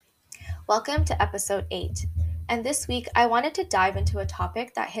Welcome to episode 8. And this week, I wanted to dive into a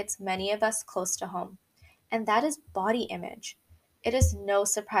topic that hits many of us close to home, and that is body image. It is no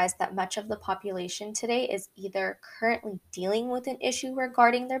surprise that much of the population today is either currently dealing with an issue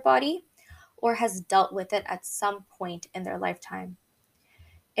regarding their body or has dealt with it at some point in their lifetime.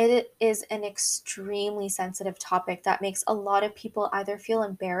 It is an extremely sensitive topic that makes a lot of people either feel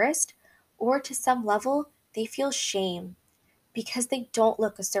embarrassed or, to some level, they feel shame because they don't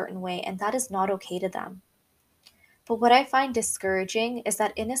look a certain way, and that is not okay to them. But what I find discouraging is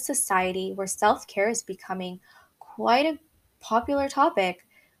that in a society where self care is becoming quite a popular topic,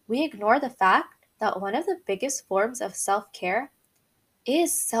 we ignore the fact that one of the biggest forms of self care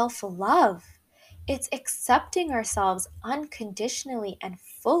is self love. It's accepting ourselves unconditionally and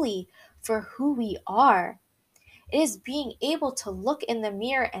fully for who we are. It is being able to look in the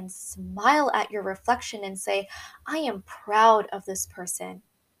mirror and smile at your reflection and say, I am proud of this person.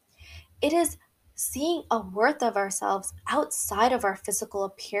 It is seeing a worth of ourselves outside of our physical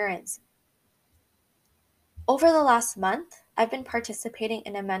appearance. Over the last month, I've been participating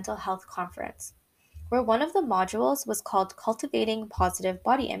in a mental health conference where one of the modules was called Cultivating Positive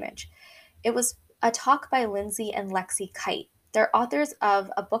Body Image. It was a talk by Lindsay and Lexi Kite. They're authors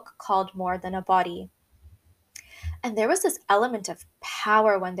of a book called More Than a Body. And there was this element of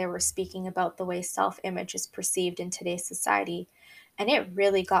power when they were speaking about the way self image is perceived in today's society. And it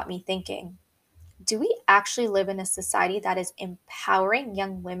really got me thinking, do we actually live in a society that is empowering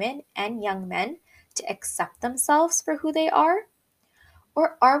young women and young men to accept themselves for who they are?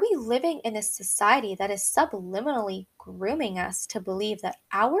 Or are we living in a society that is subliminally grooming us to believe that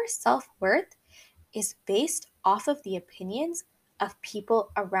our self worth is based off of the opinions of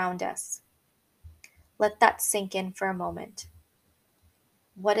people around us? Let that sink in for a moment.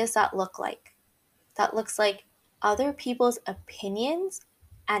 What does that look like? That looks like other people's opinions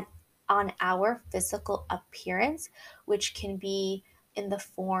and on our physical appearance, which can be in the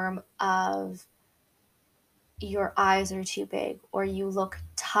form of your eyes are too big, or you look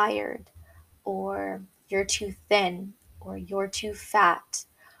tired, or you're too thin, or you're too fat,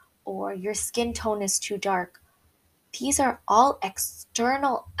 or your skin tone is too dark. These are all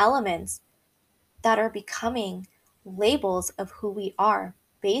external elements that are becoming labels of who we are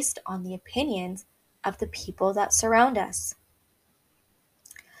based on the opinions of the people that surround us.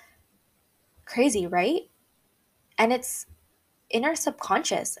 Crazy, right? And it's in our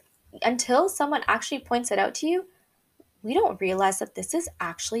subconscious. Until someone actually points it out to you, we don't realize that this is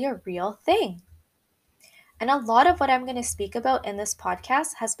actually a real thing. And a lot of what I'm going to speak about in this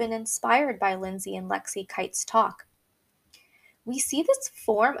podcast has been inspired by Lindsay and Lexi Kite's talk. We see this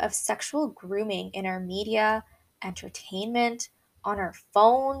form of sexual grooming in our media, entertainment, on our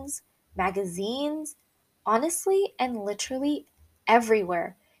phones, magazines, honestly, and literally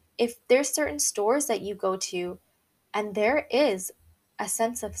everywhere. If there's certain stores that you go to, and there is a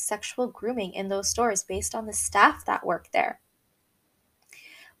sense of sexual grooming in those stores based on the staff that work there.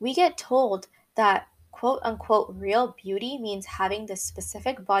 We get told that quote unquote real beauty means having this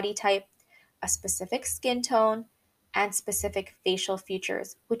specific body type, a specific skin tone, and specific facial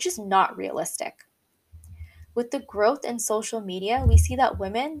features, which is not realistic. With the growth in social media, we see that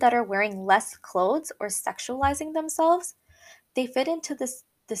women that are wearing less clothes or sexualizing themselves, they fit into this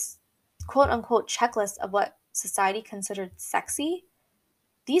quote unquote checklist of what society considered sexy.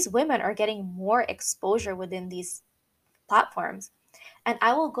 These women are getting more exposure within these platforms. And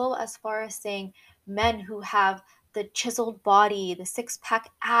I will go as far as saying men who have the chiseled body, the six pack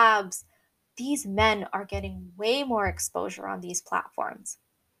abs, these men are getting way more exposure on these platforms.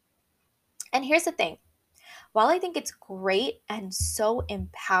 And here's the thing, while I think it's great and so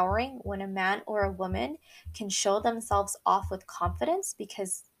empowering when a man or a woman can show themselves off with confidence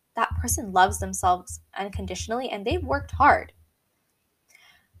because that person loves themselves unconditionally and they've worked hard,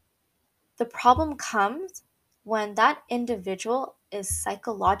 the problem comes when that individual is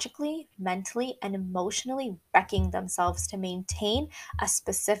psychologically, mentally, and emotionally wrecking themselves to maintain a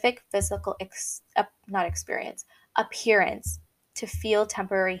specific physical not experience, appearance, to feel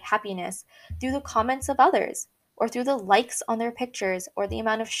temporary happiness through the comments of others, or through the likes on their pictures, or the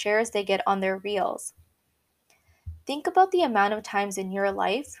amount of shares they get on their reels. Think about the amount of times in your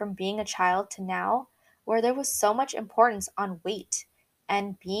life from being a child to now where there was so much importance on weight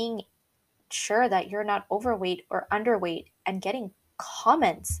and being sure that you're not overweight or underweight and getting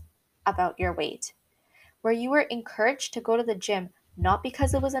comments about your weight, where you were encouraged to go to the gym not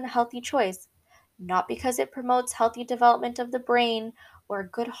because it was a healthy choice, not because it promotes healthy development of the brain or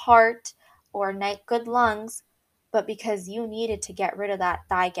good heart or good lungs, but because you needed to get rid of that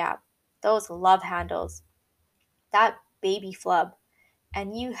thigh gap, those love handles, that baby flub.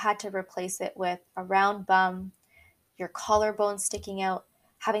 and you had to replace it with a round bum, your collarbone sticking out,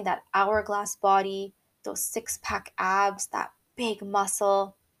 having that hourglass body, those six-pack abs, that big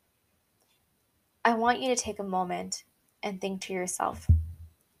muscle, I want you to take a moment and think to yourself,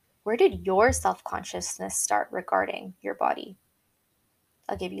 where did your self consciousness start regarding your body?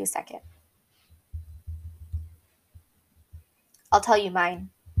 I'll give you a second. I'll tell you mine.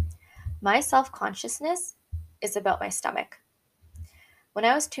 My self consciousness is about my stomach. When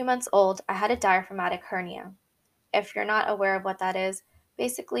I was 2 months old, I had a diaphragmatic hernia. If you're not aware of what that is,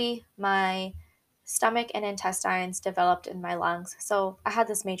 basically my stomach and intestines developed in my lungs. So I had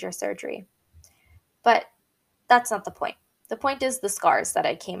this major surgery. But that's not the point. The point is the scars that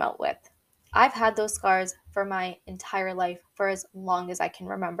I came out with. I've had those scars for my entire life, for as long as I can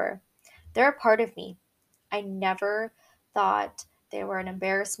remember. They're a part of me. I never thought they were an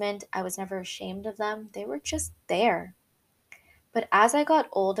embarrassment. I was never ashamed of them. They were just there. But as I got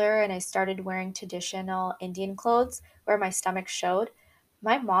older and I started wearing traditional Indian clothes where my stomach showed,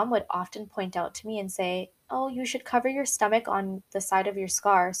 my mom would often point out to me and say, "Oh, you should cover your stomach on the side of your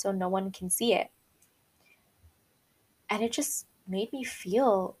scar so no one can see it." And it just made me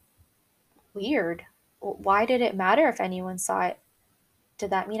feel weird. Why did it matter if anyone saw it? Did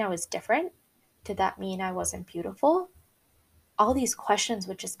that mean I was different? Did that mean I wasn't beautiful? All these questions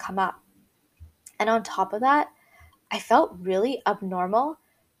would just come up. And on top of that, I felt really abnormal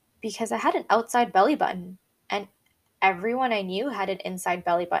because I had an outside belly button and everyone I knew had an inside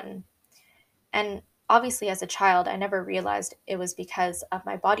belly button. And obviously, as a child, I never realized it was because of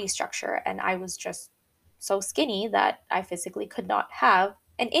my body structure and I was just so skinny that I physically could not have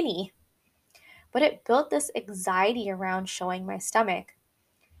an innie. But it built this anxiety around showing my stomach.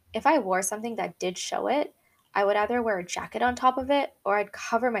 If I wore something that did show it, I would either wear a jacket on top of it or I'd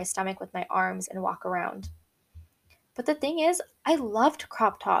cover my stomach with my arms and walk around. But the thing is, I loved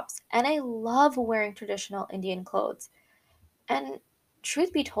crop tops and I love wearing traditional Indian clothes. And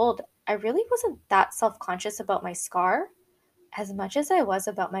truth be told, I really wasn't that self conscious about my scar as much as I was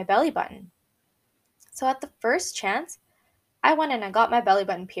about my belly button. So at the first chance, I went and I got my belly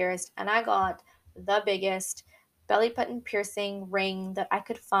button pierced and I got the biggest belly button piercing ring that I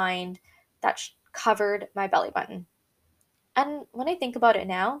could find that covered my belly button. And when I think about it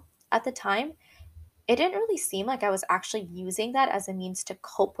now, at the time, it didn't really seem like I was actually using that as a means to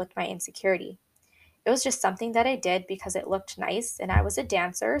cope with my insecurity. It was just something that I did because it looked nice and I was a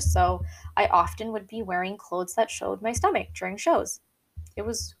dancer, so I often would be wearing clothes that showed my stomach during shows. It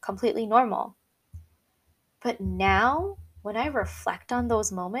was completely normal. But now, when I reflect on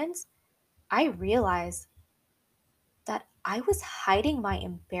those moments, I realize that I was hiding my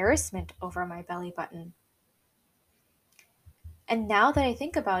embarrassment over my belly button. And now that I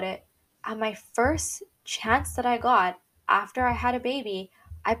think about it, at my first chance that I got after I had a baby,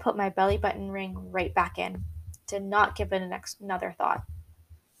 I put my belly button ring right back in. Did not give it another thought.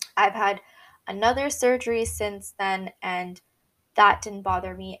 I've had another surgery since then, and that didn't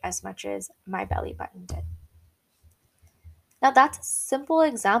bother me as much as my belly button did. Now, that's a simple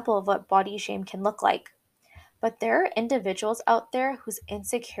example of what body shame can look like. But there are individuals out there whose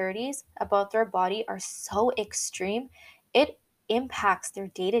insecurities about their body are so extreme, it impacts their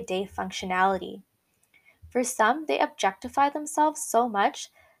day to day functionality. For some, they objectify themselves so much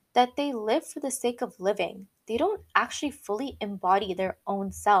that they live for the sake of living. They don't actually fully embody their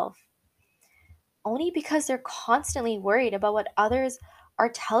own self, only because they're constantly worried about what others are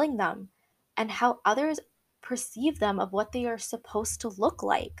telling them and how others perceive them of what they are supposed to look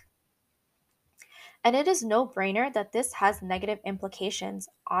like. And it is no brainer that this has negative implications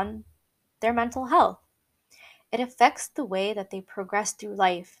on their mental health. It affects the way that they progress through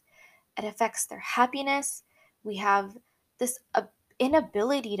life, it affects their happiness. We have this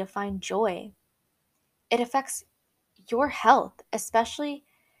inability to find joy. It affects your health, especially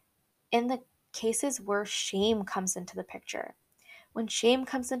in the cases where shame comes into the picture. When shame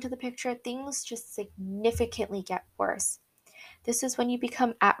comes into the picture, things just significantly get worse. This is when you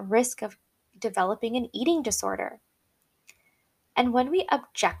become at risk of developing an eating disorder. And when we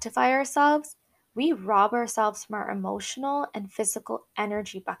objectify ourselves, we rob ourselves from our emotional and physical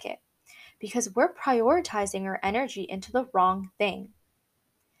energy bucket because we're prioritizing our energy into the wrong thing.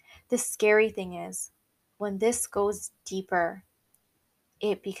 The scary thing is, when this goes deeper,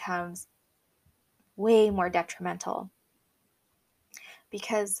 it becomes way more detrimental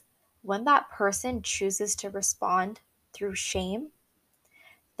because when that person chooses to respond through shame,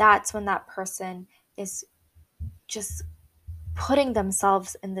 that's when that person is just putting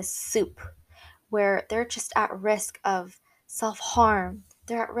themselves in this soup where they're just at risk of self harm,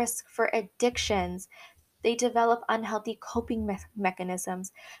 they're at risk for addictions, They develop unhealthy coping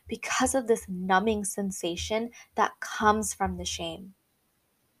mechanisms because of this numbing sensation that comes from the shame.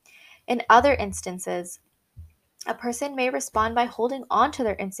 In other instances, a person may respond by holding on to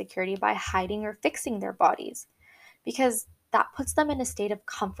their insecurity by hiding or fixing their bodies because that puts them in a state of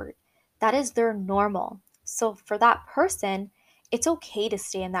comfort. That is their normal. So for that person, it's okay to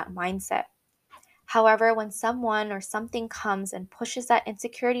stay in that mindset. However, when someone or something comes and pushes that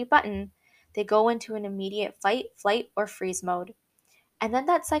insecurity button, they go into an immediate fight, flight, or freeze mode. And then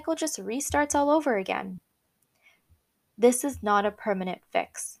that cycle just restarts all over again. This is not a permanent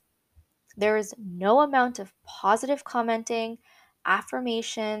fix. There is no amount of positive commenting,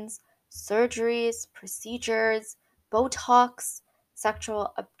 affirmations, surgeries, procedures, Botox,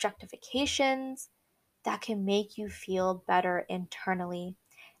 sexual objectifications that can make you feel better internally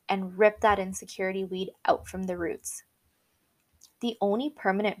and rip that insecurity weed out from the roots. The only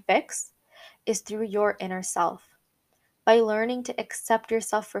permanent fix is through your inner self, by learning to accept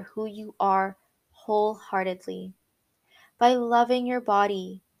yourself for who you are wholeheartedly, by loving your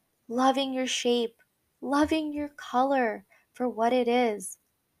body, loving your shape, loving your color for what it is,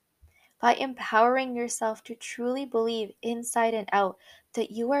 by empowering yourself to truly believe inside and out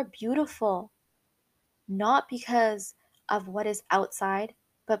that you are beautiful, not because of what is outside,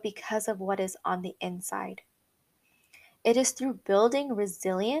 but because of what is on the inside. It is through building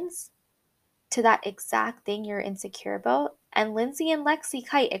resilience to that exact thing you're insecure about. And Lindsay and Lexi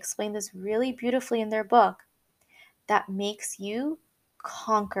Kite explain this really beautifully in their book that makes you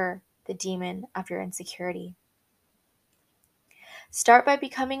conquer the demon of your insecurity. Start by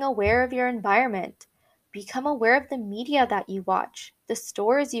becoming aware of your environment. Become aware of the media that you watch, the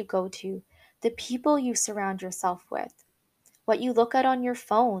stores you go to, the people you surround yourself with, what you look at on your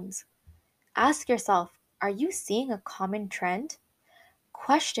phones. Ask yourself, are you seeing a common trend?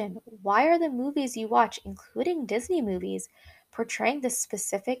 Question, why are the movies you watch, including Disney movies, portraying this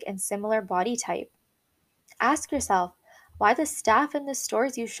specific and similar body type? Ask yourself why the staff in the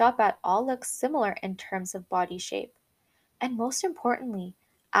stores you shop at all look similar in terms of body shape. And most importantly,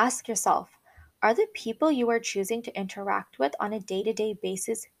 ask yourself, are the people you are choosing to interact with on a day to day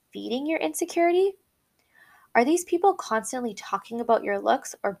basis feeding your insecurity? Are these people constantly talking about your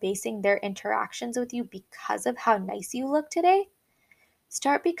looks or basing their interactions with you because of how nice you look today?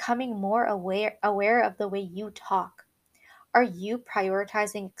 Start becoming more aware of the way you talk. Are you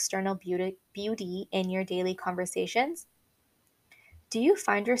prioritizing external beauty in your daily conversations? Do you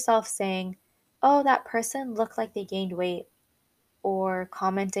find yourself saying, oh, that person looked like they gained weight, or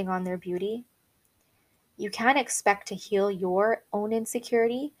commenting on their beauty? You can't expect to heal your own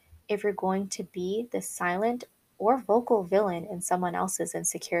insecurity if you're going to be the silent or vocal villain in someone else's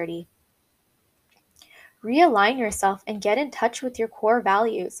insecurity. Realign yourself and get in touch with your core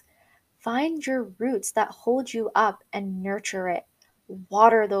values. Find your roots that hold you up and nurture it.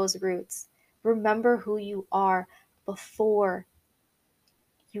 Water those roots. Remember who you are before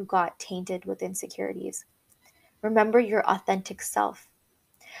you got tainted with insecurities. Remember your authentic self.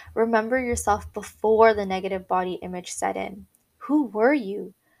 Remember yourself before the negative body image set in. Who were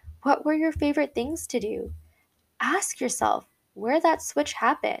you? What were your favorite things to do? Ask yourself where that switch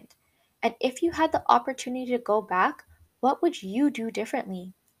happened. And if you had the opportunity to go back, what would you do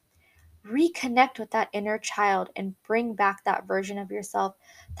differently? Reconnect with that inner child and bring back that version of yourself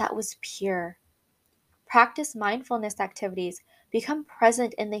that was pure. Practice mindfulness activities. Become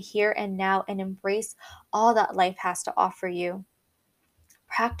present in the here and now and embrace all that life has to offer you.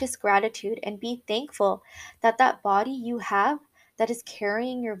 Practice gratitude and be thankful that that body you have that is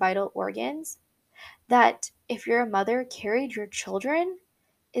carrying your vital organs, that if you're a mother, carried your children,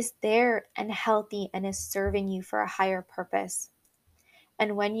 is there and healthy and is serving you for a higher purpose.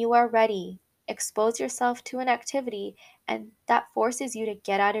 And when you are ready, expose yourself to an activity and that forces you to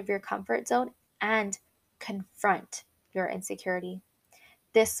get out of your comfort zone and confront your insecurity.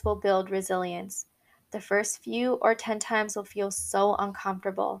 This will build resilience. The first few or 10 times will feel so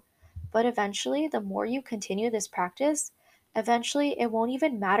uncomfortable, but eventually, the more you continue this practice, eventually it won't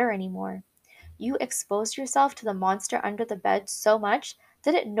even matter anymore. You expose yourself to the monster under the bed so much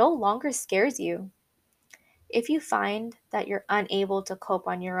that it no longer scares you. If you find that you're unable to cope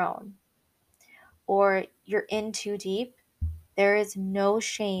on your own or you're in too deep, there is no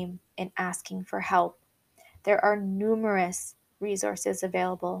shame in asking for help. There are numerous resources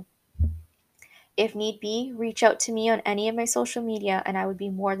available. If need be, reach out to me on any of my social media and I would be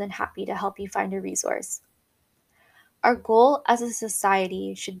more than happy to help you find a resource. Our goal as a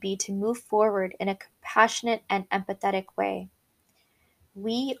society should be to move forward in a compassionate and empathetic way.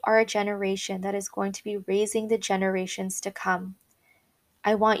 We are a generation that is going to be raising the generations to come.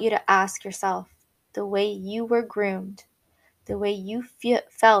 I want you to ask yourself, the way you were groomed, the way you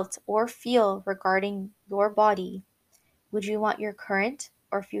felt or feel regarding your body, would you want your current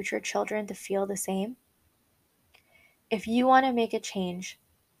or future children to feel the same? If you want to make a change,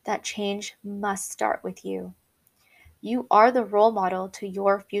 that change must start with you. You are the role model to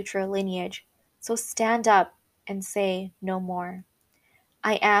your future lineage, so stand up and say no more.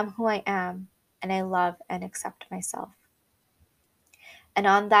 I am who I am, and I love and accept myself. And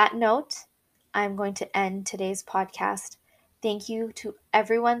on that note, I'm going to end today's podcast. Thank you to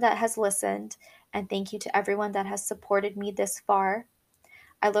everyone that has listened, and thank you to everyone that has supported me this far.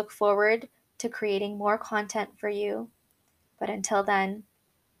 I look forward to creating more content for you. But until then,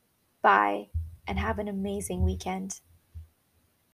 bye and have an amazing weekend.